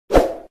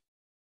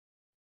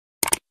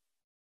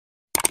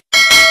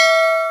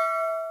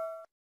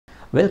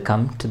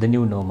Welcome to the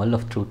new normal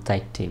of Truth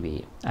Site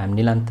TV. I am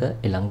Nilantha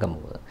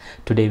Ilangamuwa.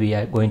 Today we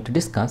are going to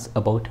discuss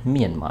about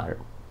Myanmar.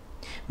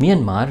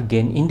 Myanmar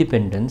gained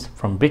independence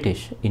from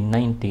British in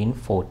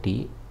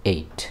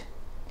 1948.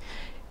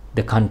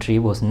 The country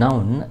was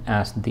known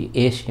as the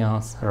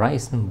Asia's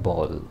rising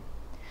ball.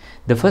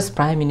 The first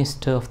Prime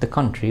Minister of the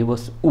country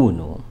was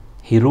Aung.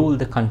 He ruled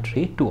the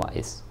country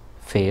twice,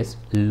 faced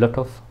a lot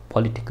of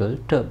political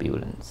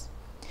turbulence.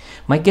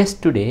 My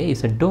guest today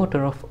is a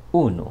daughter of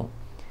Aung.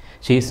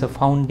 She is a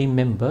founding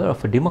member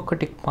of the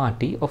Democratic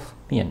Party of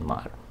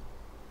Myanmar.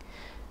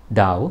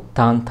 Daw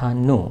Than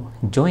Than Nu,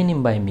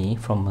 joining by me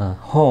from her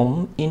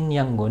home in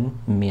Yangon,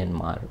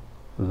 Myanmar.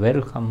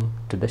 Welcome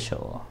to the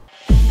show.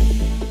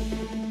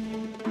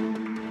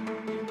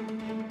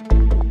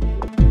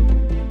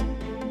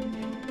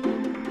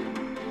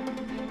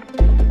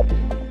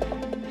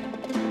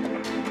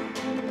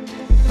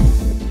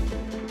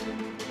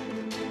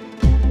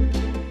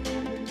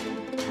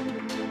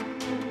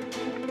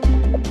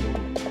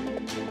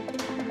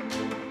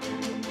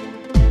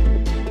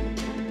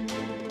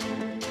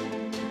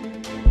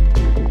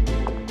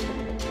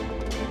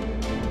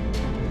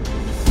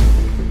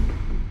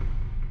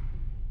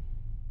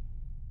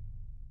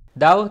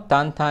 Daw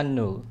Than Than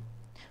Nu,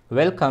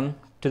 welcome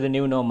to the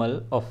new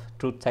normal of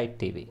Truth Site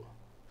TV.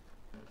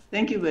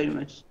 Thank you very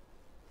much.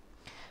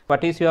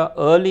 What is your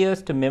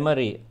earliest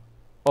memory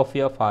of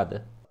your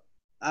father?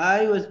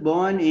 I was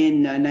born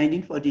in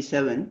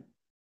 1947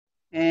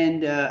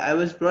 and I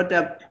was brought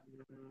up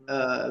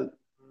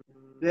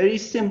very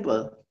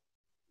simple.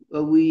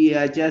 We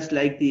are just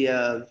like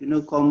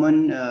the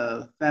common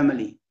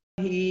family.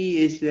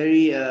 He is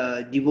very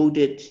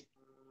devoted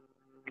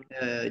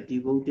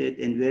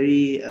and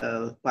very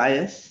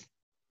pious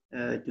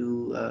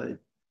to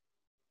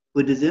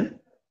Buddhism,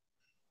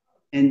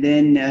 and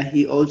then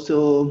he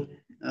also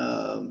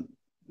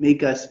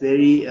make us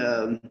very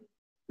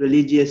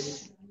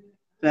religious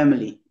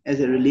family, as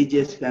a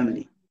religious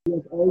family. He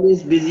was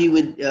always busy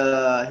with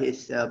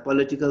his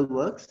political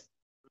works,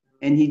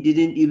 and he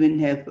didn't even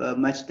have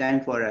much time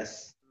for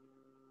us.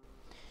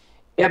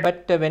 Yeah,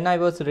 but when I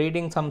was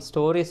reading some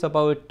stories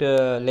about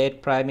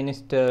late Prime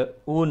Minister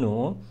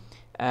Aung,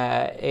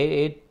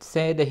 it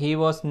said he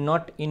was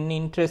not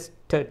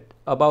interested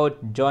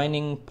about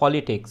joining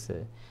politics,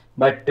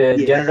 but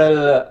Yes.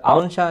 General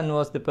Aung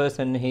was the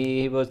person.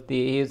 He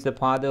is the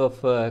father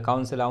of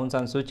Counsellor Aung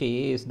San Suu Kyi.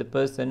 He is the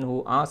person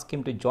who asked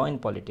him to join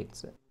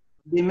politics.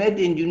 They met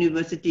in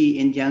university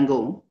in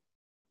Yangon,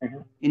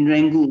 in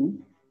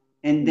Rangoon,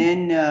 and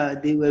then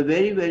they were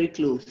very, very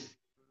close,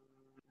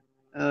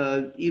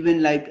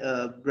 even like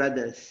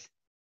brothers.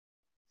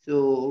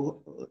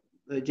 So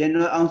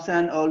General Aung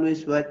San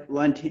always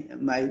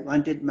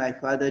wanted my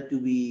father to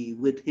be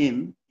with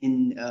him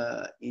in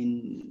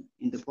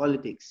the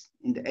politics,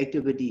 in the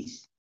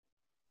activities.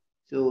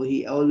 So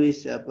he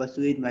always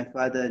persuaded my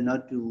father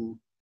not to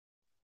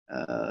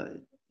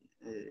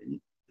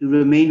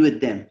remain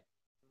with them,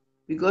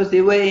 because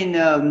they were in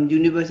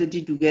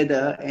university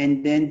together,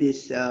 and then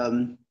this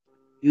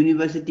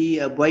university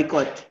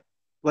boycott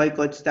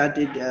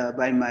started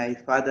by my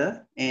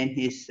father and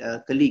his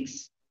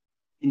colleagues,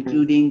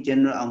 including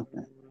General Aung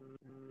San.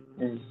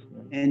 Yes.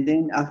 And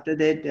then after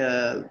that,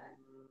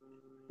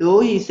 though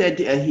he said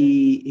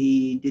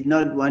he did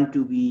not want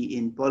to be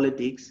in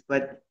politics,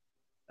 but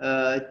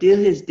till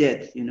his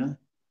death,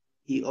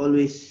 he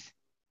always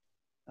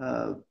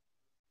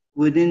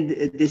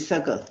within this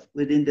circle,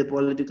 within the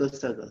political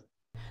circle.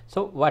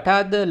 So, what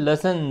are the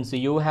lessons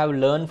you have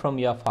learned from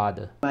your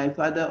father? My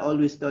father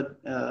always taught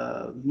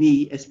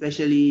me,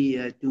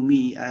 especially to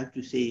me, I have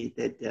to say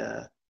that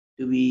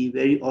to be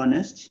very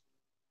honest.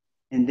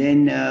 And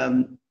then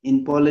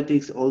in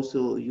politics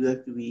also, you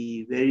have to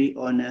be very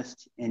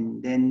honest,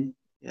 and then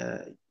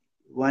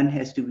one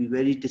has to be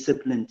very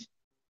disciplined.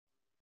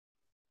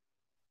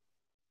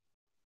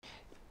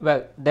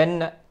 Well,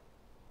 then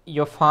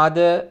your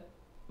father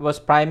was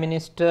Prime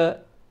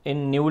Minister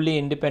in newly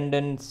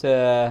independent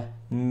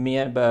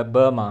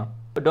Burma.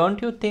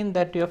 Don't you think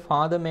that your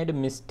father made a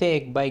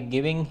mistake by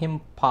giving him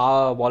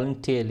power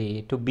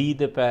voluntarily to be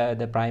the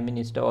Prime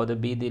Minister or to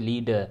be the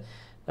leader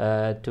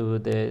to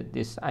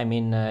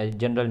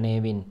General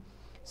Navin?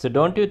 So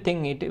don't you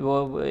think it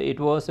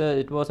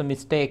was a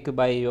mistake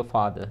by your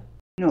father?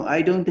 No,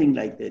 I don't think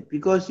like that,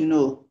 because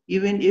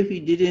even if he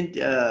didn't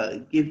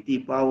give the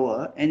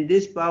power, and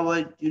this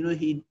power,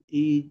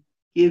 he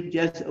gave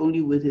just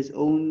only with his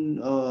own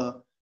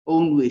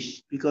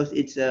wish, because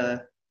it's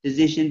a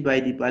decision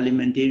by the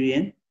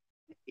parliamentarian.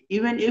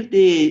 Even if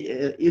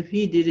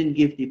he didn't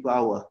give the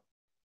power,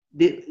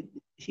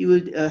 he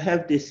would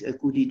have this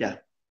coup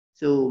d'etat.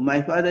 So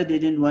my father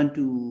didn't want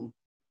to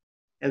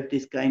have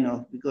this kind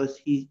of, because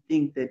he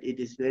thinks that it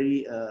is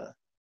very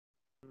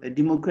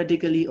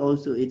democratically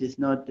also, it is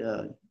not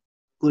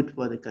good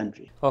for the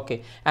country.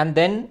 Okay, and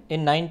then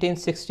in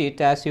 1960,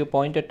 as you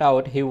pointed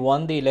out, he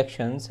won the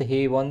elections.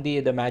 He won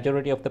the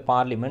majority of the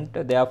parliament.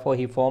 Therefore,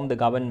 he formed the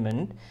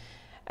government.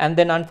 And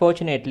then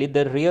unfortunately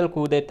the real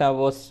coup d'etat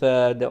was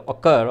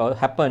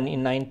happened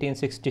in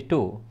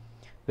 1962,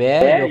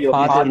 where your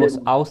father was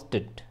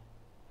ousted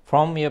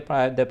from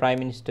the prime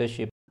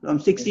ministership. From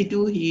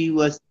 62, he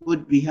was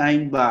put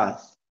behind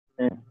bars.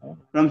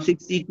 From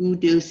 62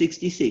 till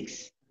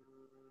 66.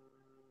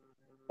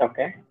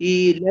 Okay.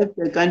 He left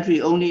the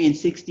country only in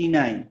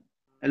 69,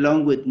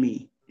 along with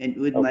me, and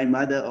with my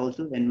mother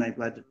also, and my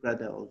brother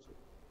also.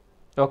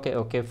 Okay,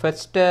 okay.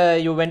 First,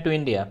 you went to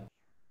India.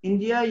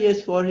 India,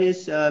 yes, for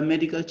his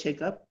medical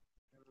checkup.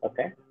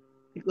 Okay.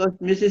 Because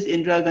Mrs.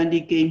 Indira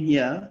Gandhi came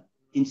here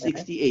in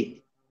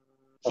 68.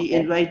 She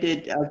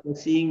invited after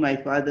seeing my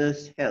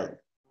father's health,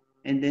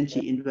 and then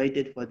she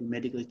invited for the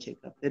medical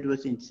checkup. That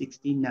was in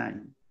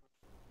 69.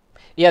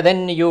 Yeah,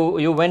 then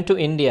you went to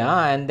India,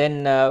 and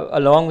then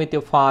along with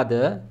your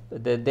father,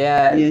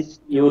 there Yes.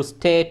 you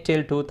stayed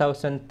till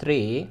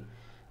 2003.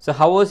 So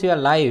how was your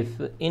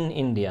life in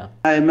India?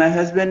 My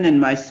husband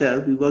and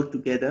myself, we worked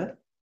together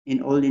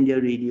in All India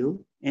Radio,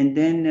 and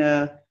then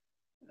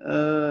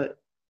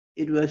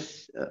it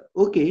was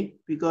okay,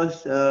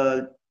 because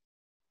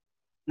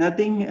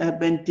nothing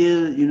happened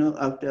till,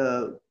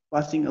 after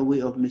passing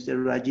away of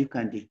Mr. Rajiv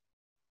Gandhi.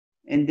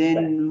 And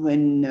then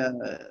when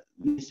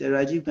Mr.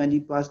 Rajiv Gandhi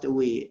passed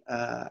away,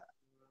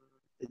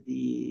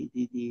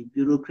 the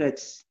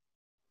bureaucrats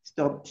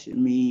stopped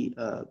me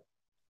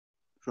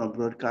from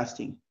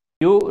broadcasting.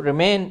 You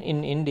remain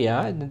in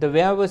India.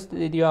 Where was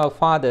your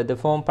father, the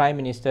former prime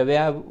minister?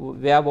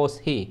 Where was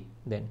he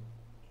then?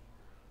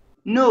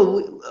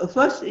 No,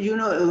 first,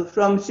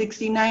 from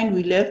 69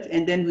 we left,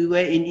 and then we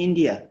were in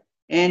India.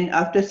 And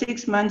after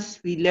 6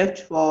 months, we left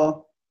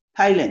for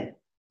Thailand.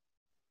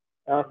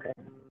 Okay.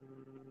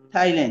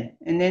 Thailand.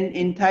 And then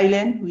in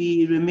Thailand,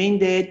 we remained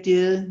there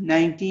till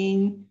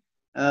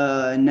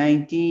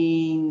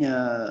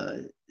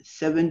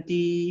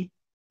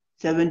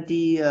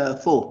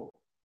 1974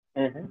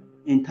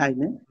 in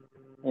Thailand.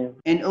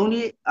 And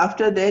only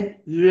after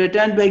that, we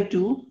returned back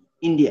to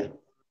India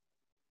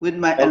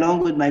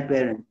along with my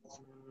parents.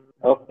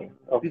 Okay.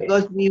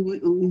 Because he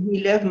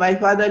left, my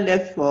father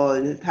left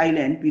for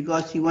Thailand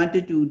because he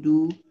wanted to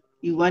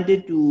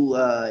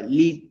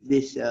lead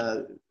this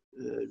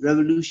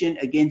revolution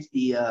against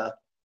the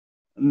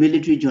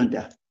military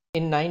junta.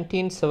 In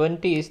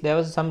 1970s, there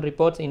was some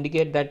reports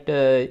indicate that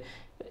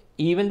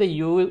even the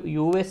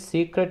U.S.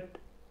 secret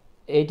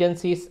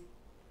agencies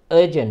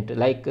agent,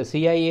 like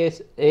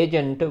CIA's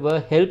agent, were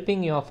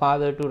helping your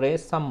father to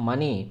raise some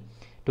money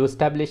to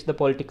establish the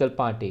political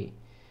party.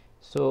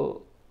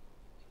 So,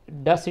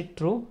 does it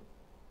true?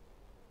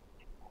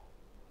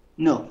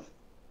 No.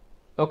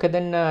 Okay,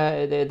 then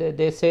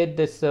they said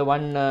this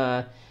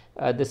the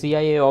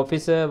CIA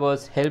officer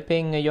was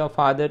helping your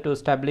father to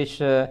establish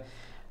the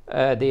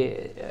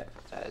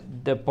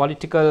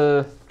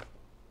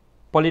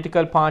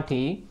political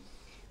party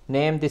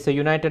named this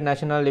United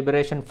National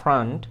Liberation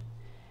Front,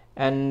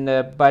 and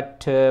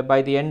but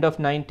by the end of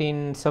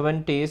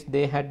 1970s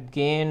they had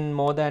gained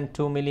more than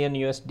 $2 million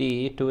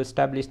USD to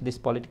establish this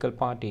political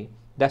party.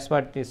 That's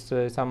what is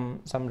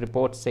some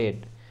reports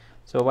said.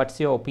 So what's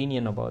your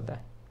opinion about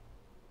that?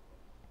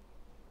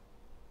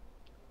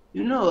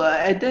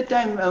 At that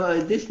time,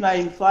 this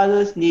my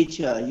father's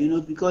nature,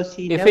 because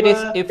he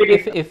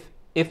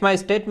if my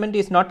statement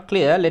is not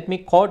clear, let me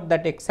quote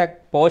that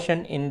exact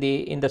portion in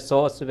the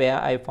source where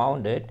I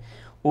found it.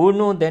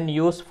 UNO then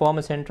used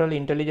former Central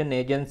Intelligence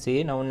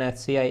Agency known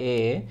as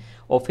CIA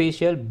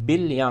official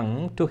Bill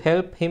Young to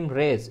help him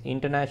raise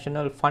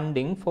international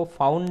funding for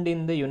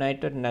founding the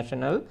United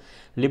National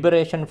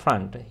Liberation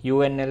Front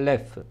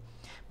UNLF.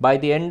 By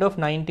the end of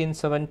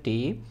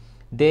 1970,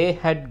 they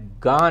had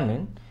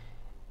garnered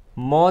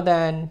more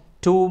than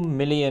 $2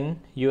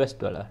 million US.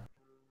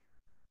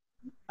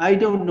 I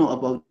don't know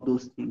about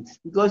those things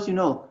because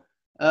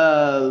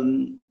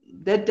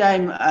that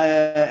time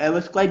I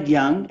was quite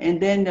young, and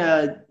then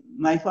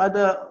my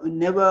father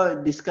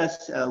never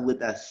discussed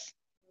with us.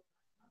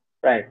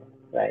 Right.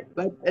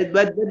 But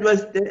that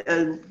was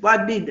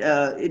partly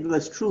it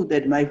was true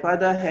that my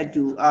father had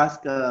to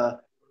ask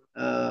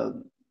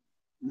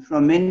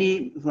from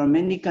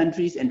many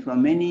countries and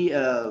from many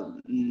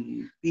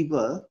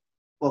people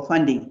for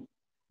funding,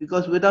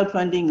 because without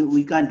funding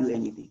we can't do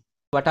anything.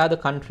 What are the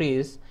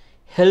countries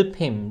help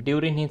him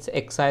during his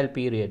exile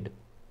period?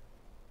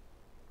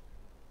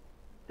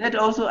 That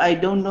also I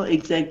don't know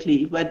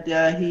exactly, but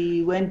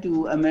he went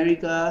to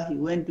America, he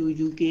went to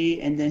UK,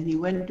 and then he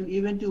went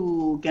even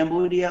to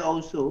Cambodia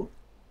also.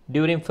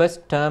 During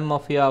first term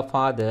of your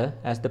father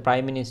as the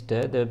Prime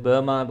Minister, the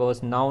Burma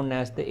was known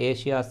as the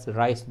Asia's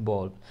rice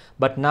bowl.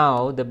 But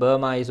now the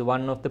Burma is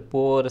one of the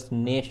poorest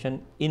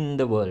nation in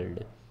the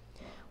world.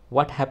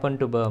 What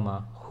happened to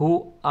Burma?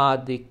 Who are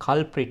the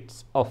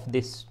culprits of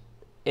this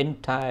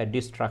entire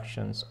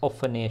destructions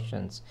of a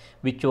nations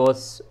which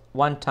was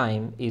one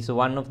time is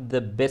one of the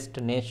best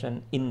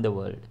nation in the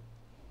world?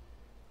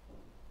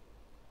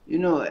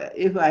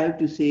 If I have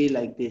to say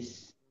like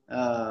this,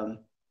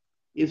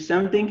 if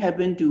something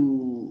happened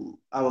to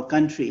our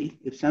country,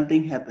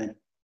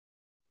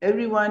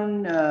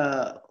 everyone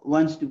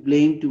wants to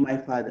blame to my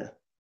father.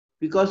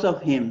 Because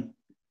of him,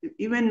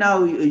 even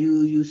now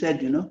you said,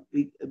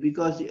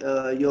 because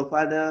your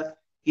father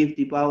gave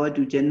the power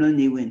to General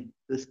Nguyen.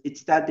 It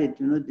started,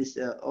 this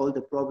all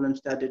the problems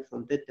started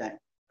from that time.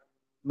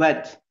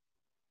 But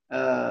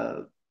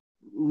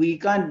we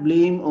can't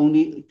blame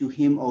only to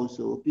him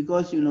also,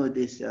 because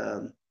this.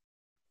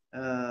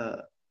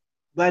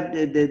 But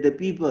the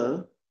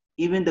people,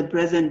 even the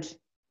present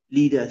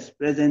leaders,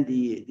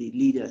 the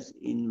leaders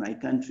in my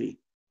country,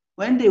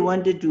 when they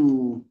wanted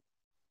to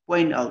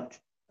point out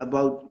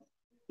about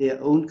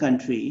their own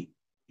country,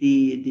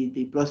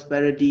 the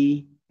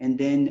prosperity, and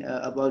then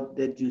about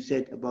that you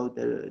said about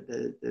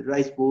the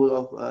rice bowl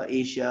of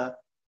Asia,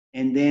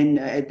 and then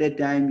at that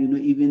time,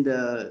 even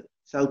the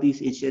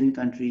Southeast Asian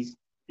countries,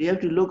 they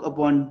have to look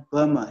upon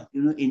Burma,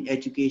 in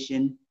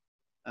education,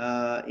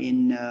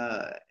 in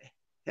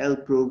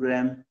health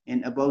program,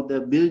 and about the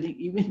building,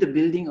 even the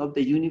building of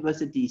the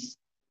universities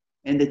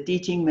and the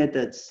teaching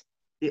methods.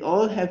 They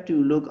all have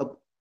to look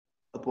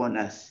upon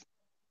us.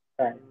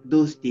 Right.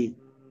 Those days.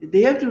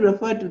 They have to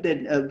refer to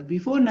that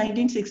before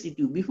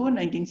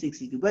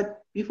 1962,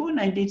 but before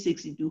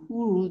 1962,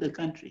 who ruled the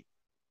country?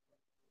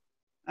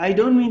 I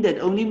don't mean that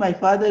only my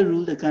father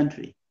ruled the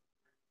country,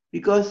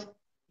 because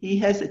he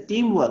has a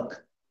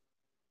teamwork.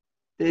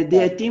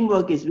 Their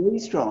teamwork is very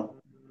strong.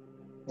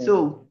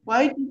 So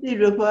why did they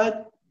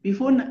refer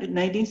before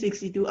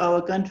 1962?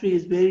 Our country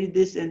is very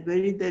this and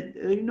very that.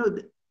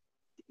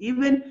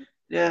 Even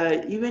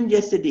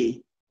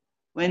yesterday,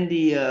 when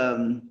the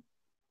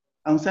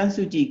Aung San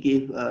Suu Kyi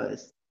gave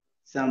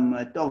some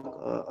talk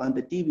on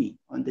the TV.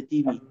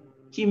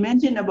 She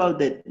mentioned about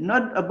that,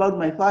 not about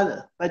my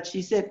father, but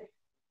she said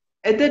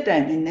at that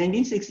time in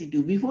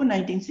 1962, before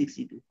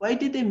 1962, why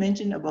did they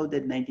mention about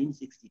that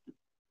 1962?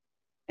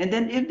 And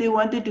then if they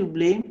wanted to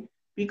blame,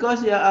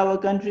 because our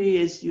country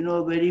is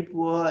very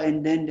poor,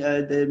 and then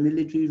the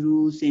military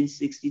rule since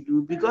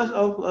 62 because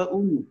of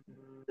UNU.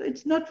 So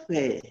it's not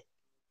fair.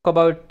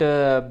 About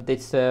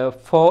this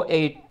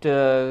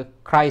 4-8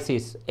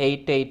 crisis,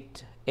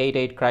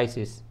 88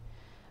 crisis.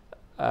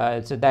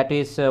 So that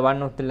is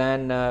one of the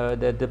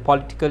the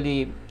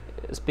politically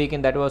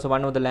speaking, that was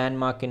one of the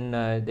landmark in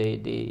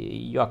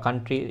your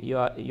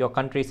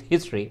country's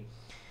history.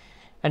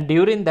 And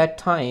during that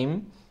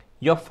time,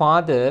 your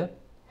father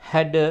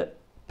had a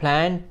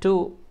plan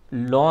to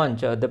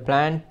launch, the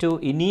plan to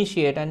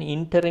initiate an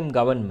interim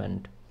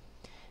government.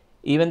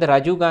 Even the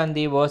Rajiv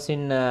Gandhi was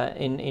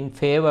in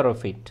favor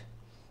of it,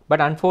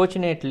 but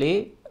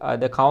unfortunately,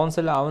 the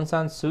Counsellor Aung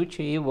San Suu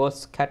Kyi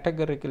was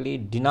categorically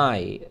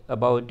denied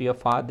about your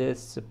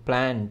father's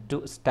plan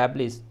to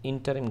establish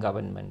interim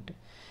government.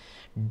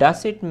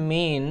 Does it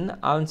mean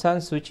Aung San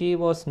Suu Kyi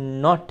was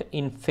not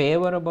in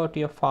favor about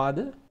your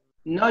father?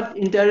 Not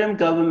interim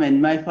government.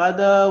 My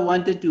father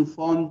wanted to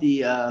form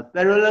the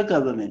parallel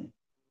government.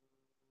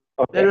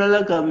 Okay.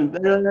 Parallel government,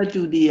 parallel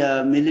to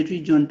the military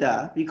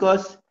junta,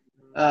 because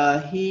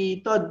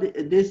he thought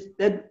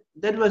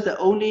that was the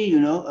only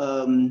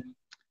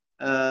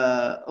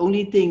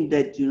only thing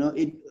that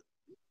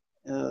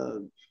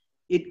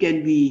it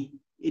can be,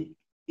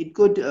 it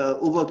could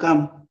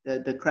overcome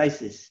the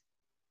crisis.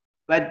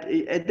 But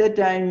at that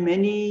time,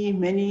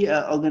 many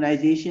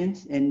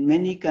organizations and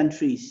many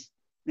countries,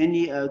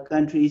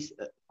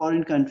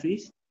 foreign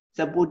countries,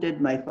 supported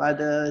my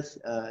father's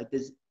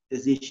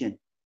decision.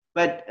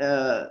 But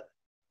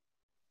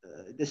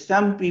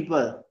some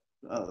people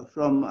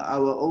from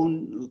our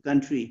own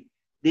country,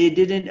 they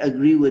didn't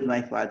agree with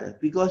my father,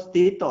 because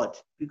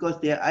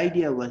their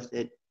idea was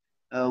that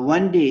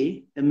one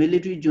day the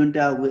military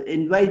junta would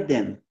invite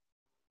them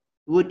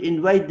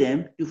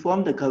to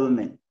form the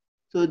government.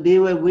 So they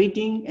were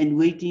waiting and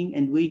waiting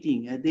and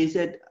waiting. They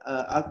said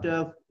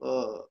after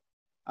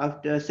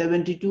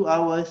 72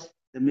 hours,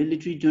 the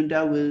military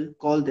junta will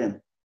call them.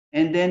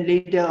 And then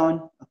later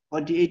on,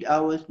 48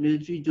 hours,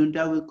 military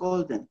junta will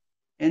call them.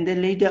 And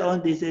then later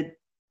on, they said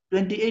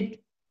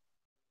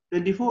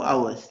 24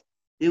 hours.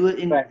 They will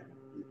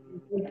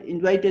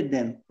invited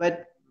them,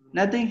 but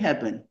nothing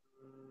happened.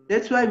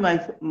 That's why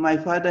my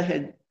father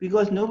had,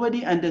 because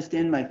nobody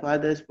understands my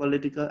father's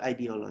political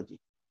ideology.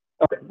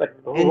 Okay,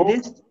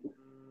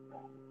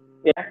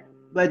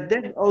 but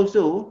that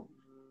also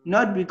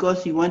not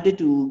because he wanted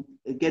to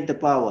get the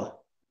power,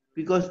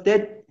 because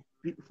that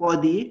for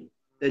the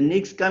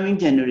next coming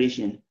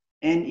generation,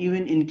 and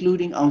even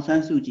including Aung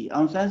San Suu Kyi.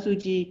 Aung San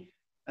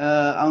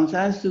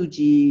Suu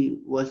Kyi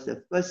was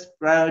the first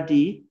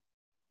priority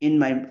in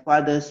my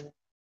father's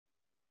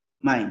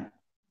mind,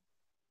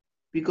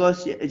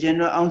 because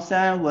General Aung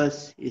San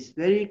was his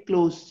very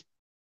close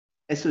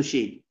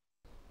associate.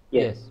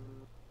 Yes.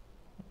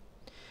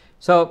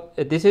 So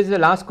this is the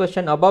last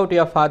question about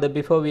your father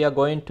before we are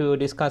going to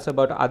discuss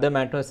about other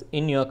matters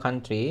in your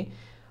country.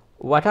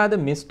 What are the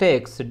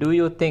mistakes do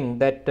you think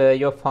that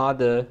your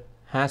father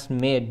has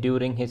made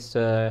during his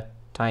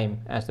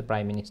time as the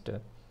Prime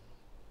Minister?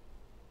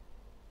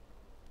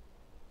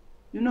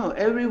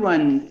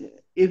 Everyone,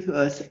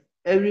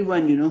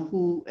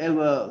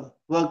 whoever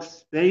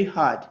works very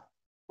hard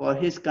for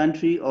his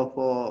country or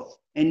for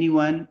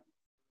anyone,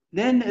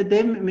 then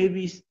they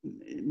maybe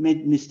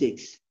made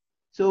mistakes.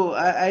 So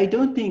I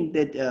don't think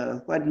that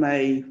what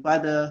my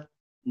father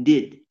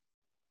did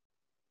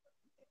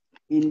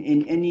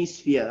in any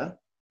sphere,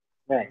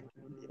 Right.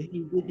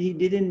 he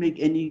didn't make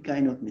any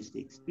kind of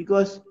mistakes,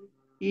 because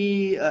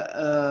he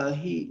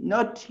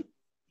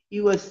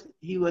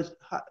was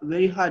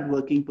very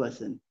hardworking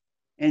person.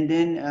 And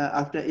then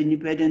after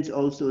independence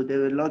also, there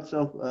were lots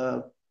of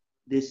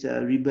these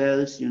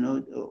rebels,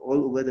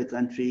 all over the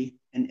country.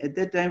 And at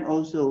that time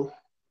also,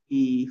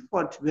 he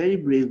fought very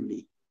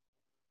bravely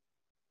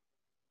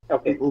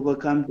Okay. to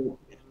overcome the.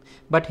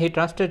 But he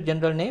trusted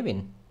General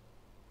Navin.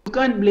 You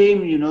can't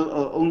blame,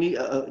 only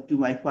to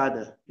my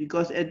father,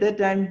 because at that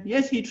time,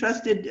 yes, he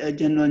trusted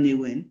General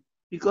Newin,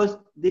 because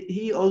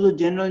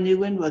General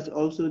Newin was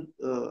also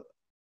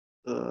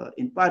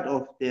in part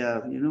of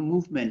their,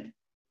 movement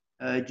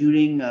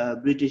during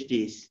British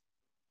days.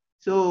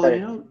 So,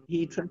 Correct.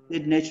 he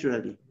trusted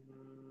naturally.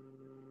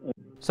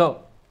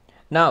 So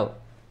now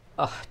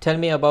tell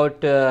me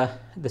about the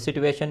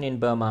situation in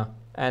Burma.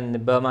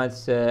 And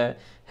Burma's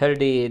held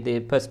the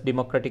first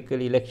democratic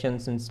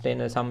elections in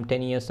some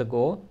 10 years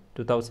ago,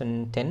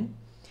 2010.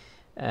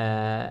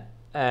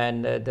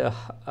 And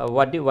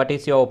what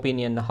is your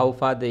opinion? How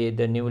far the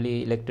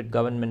newly elected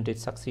government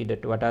is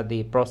succeeded? What are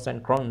the pros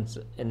and cons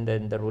in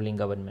the ruling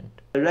government?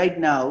 Right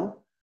now,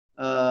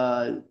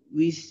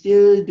 we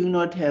still do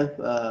not have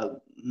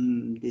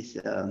this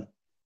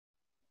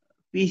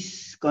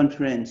peace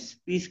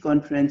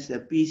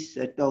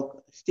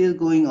talk still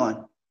going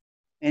on.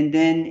 And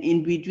then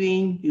in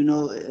between,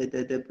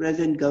 the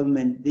present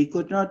government, they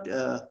could not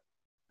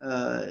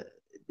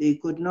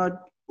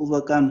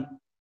overcome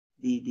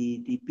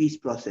the peace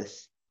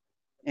process.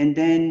 And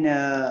then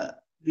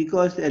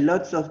because there are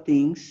lots of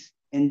things,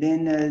 and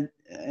then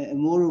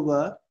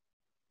moreover,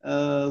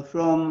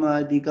 from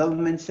the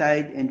government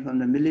side and from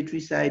the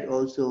military side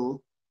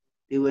also,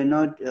 they were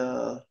not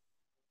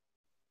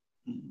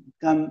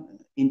come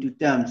into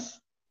terms.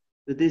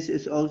 So this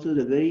is also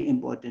the very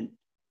important,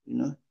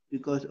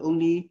 because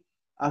only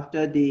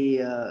after they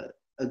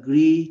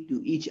agree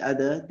to each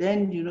other,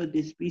 then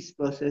this peace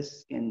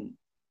process can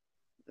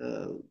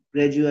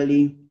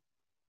gradually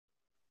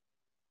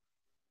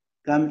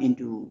come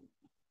into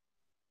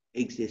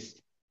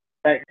exist.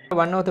 Right.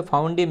 One of the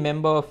founding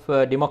member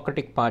of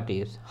democratic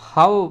parties.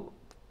 How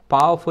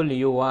powerful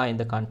you are in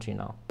the country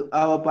now?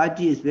 Our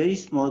party is very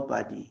small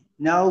party.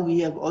 Now we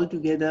have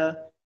altogether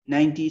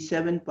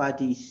 97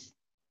 parties,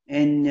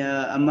 and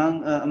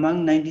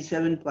among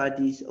 97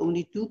 parties,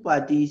 only 2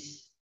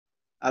 parties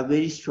are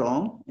very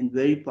strong and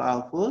very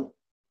powerful,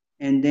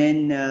 and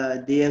then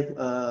they have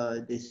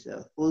this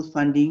full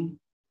funding.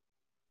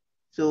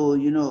 So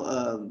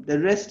the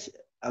rest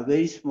are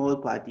very small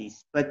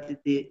parties, but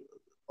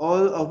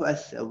all of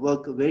us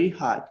work very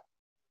hard,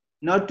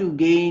 not to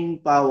gain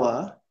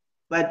power,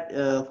 but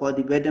for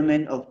the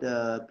betterment of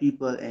the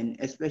people, and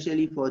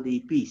especially for the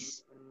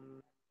peace.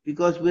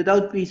 Because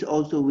without peace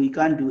also, we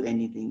can't do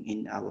anything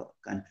in our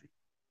country.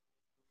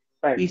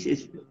 Right. Peace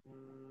is.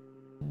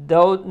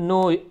 Though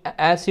no,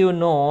 as you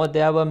know,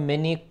 there were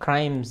many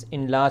crimes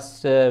in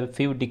last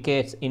few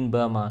decades in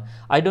Burma.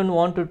 I don't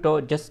want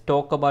to just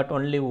talk about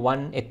only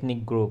one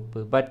ethnic group,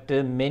 but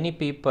many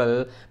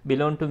people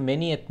belong to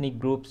many ethnic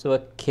groups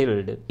were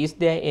killed. Is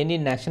there any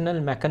national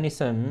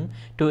mechanism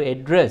to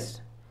address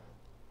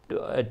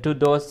to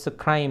those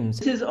crimes?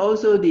 This is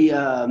also the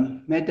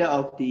matter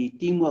of the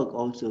teamwork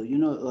also.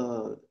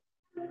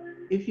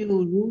 If you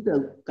rule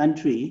the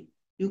country,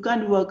 you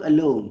can't work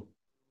alone.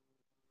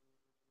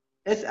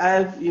 As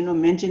I've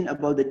mentioned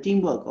about the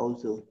teamwork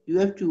also, you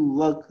have to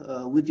work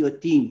with your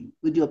team,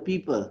 with your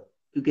people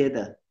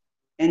together,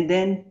 and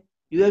then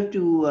you have to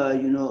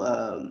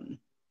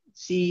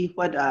see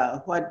what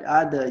are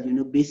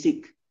the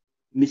basic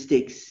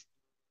mistakes.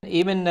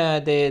 Even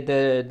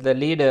the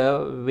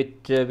leader,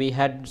 which we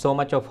had so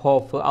much of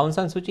hope, Aung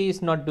San Suu Kyi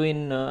is not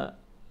doing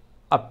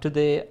up to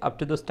the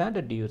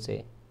standard. Do you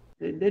say?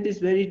 That is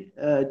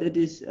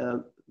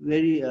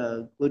very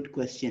good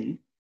question,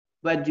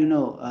 but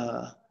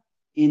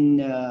in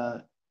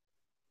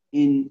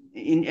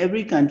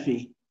every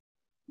country,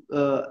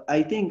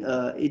 I think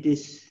it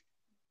is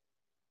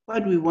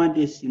what we want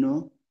is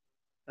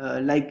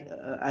like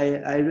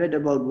I read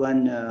about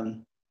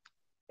one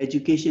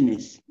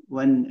educationist,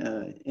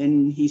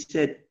 and he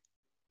said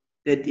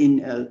that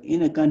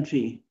in a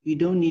country we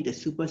don't need a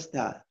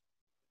superstar,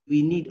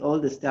 we need all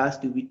the stars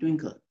to be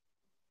twinkle.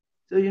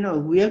 So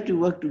we have to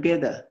work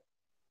together,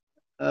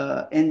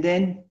 and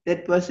then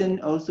that person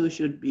also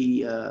should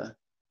be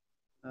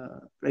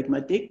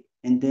pragmatic,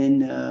 and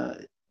then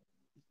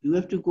you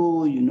have to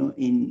go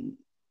in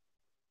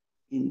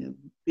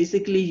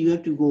basically you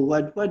have to go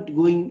what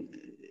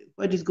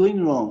is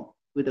going wrong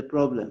with the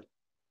problem.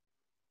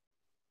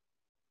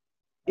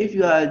 If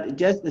you are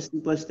just a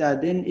superstar,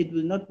 then it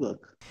will not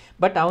work.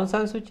 But Aung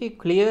San Suu Kyi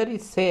clearly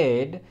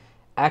said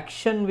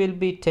action will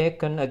be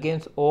taken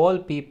against all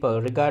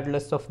people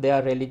regardless of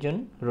their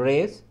religion,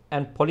 race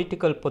and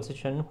political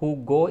position who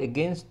go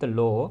against the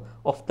law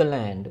of the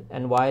land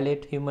and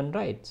violate human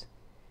rights.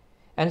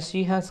 And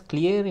she has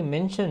clearly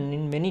mentioned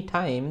in many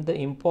times the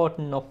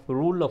importance of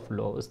rule of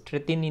law,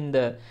 strengthening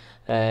the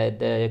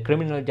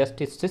criminal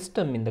justice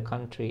system in the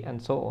country,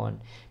 and so on.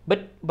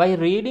 But by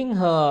reading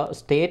her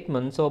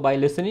statements or by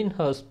listening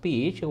her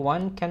speech,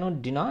 one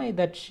cannot deny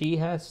that she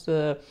has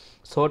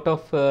sort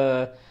of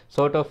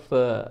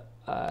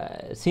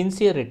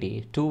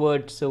sincerity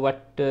towards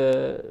what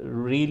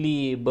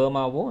really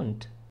Burma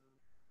want.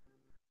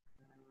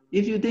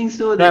 If you think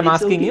so, No, then I'm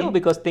it's asking okay. you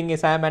because thing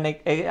is I'm an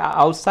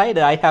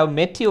outsider. I have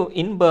met you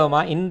in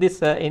Burma in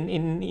this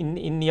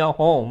in your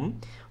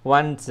home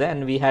once,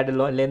 and we had a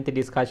lengthy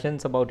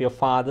discussions about your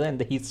father and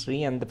the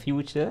history and the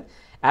future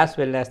as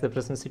well as the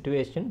present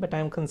situation. But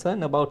I'm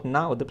concerned about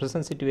now the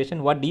present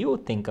situation. What do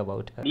you think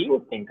about her? What do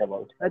you think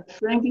about her? But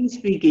frankly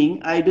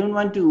speaking, I don't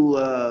want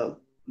to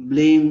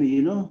blame,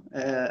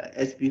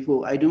 as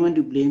before, I don't want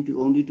to blame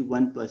only to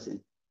one person.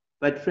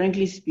 But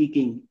frankly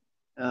speaking,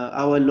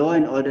 our law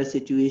and order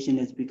situation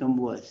has become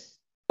worse.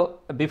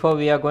 Before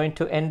we are going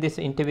to end this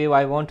interview,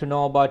 I want to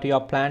know about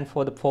your plan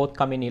for the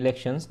forthcoming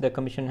elections. The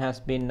commission has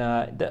been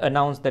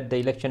announced that the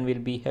election will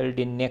be held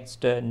in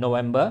next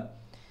November.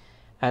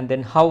 And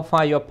then how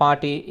far your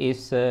party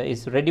is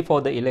ready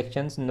for the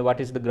elections, and what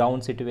is the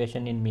ground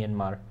situation in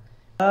Myanmar?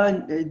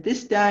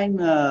 This time,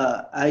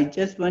 I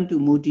just want to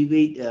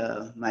motivate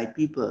my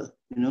people.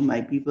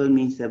 My people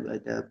means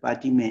the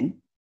party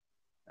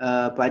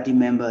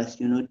members.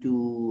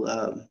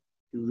 To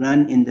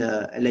run in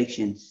the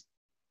elections.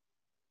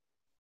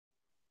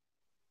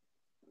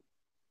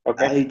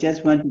 Okay. I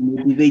just want to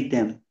motivate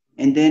them.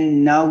 And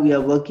then now we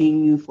are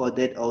working for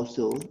that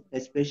also.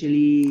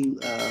 Especially,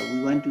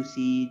 we want to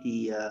see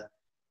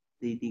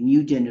the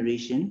new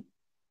generation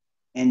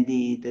and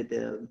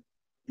the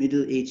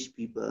middle-aged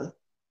people,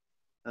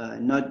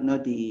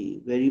 not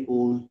the very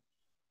old.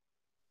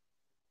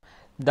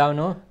 Daw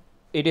Nu,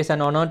 it is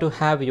an honor to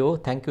have you.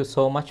 Thank you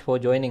so much for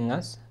joining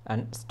us,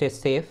 and stay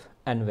safe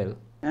and well.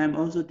 And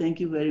also thank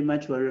you very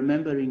much for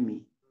remembering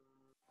me.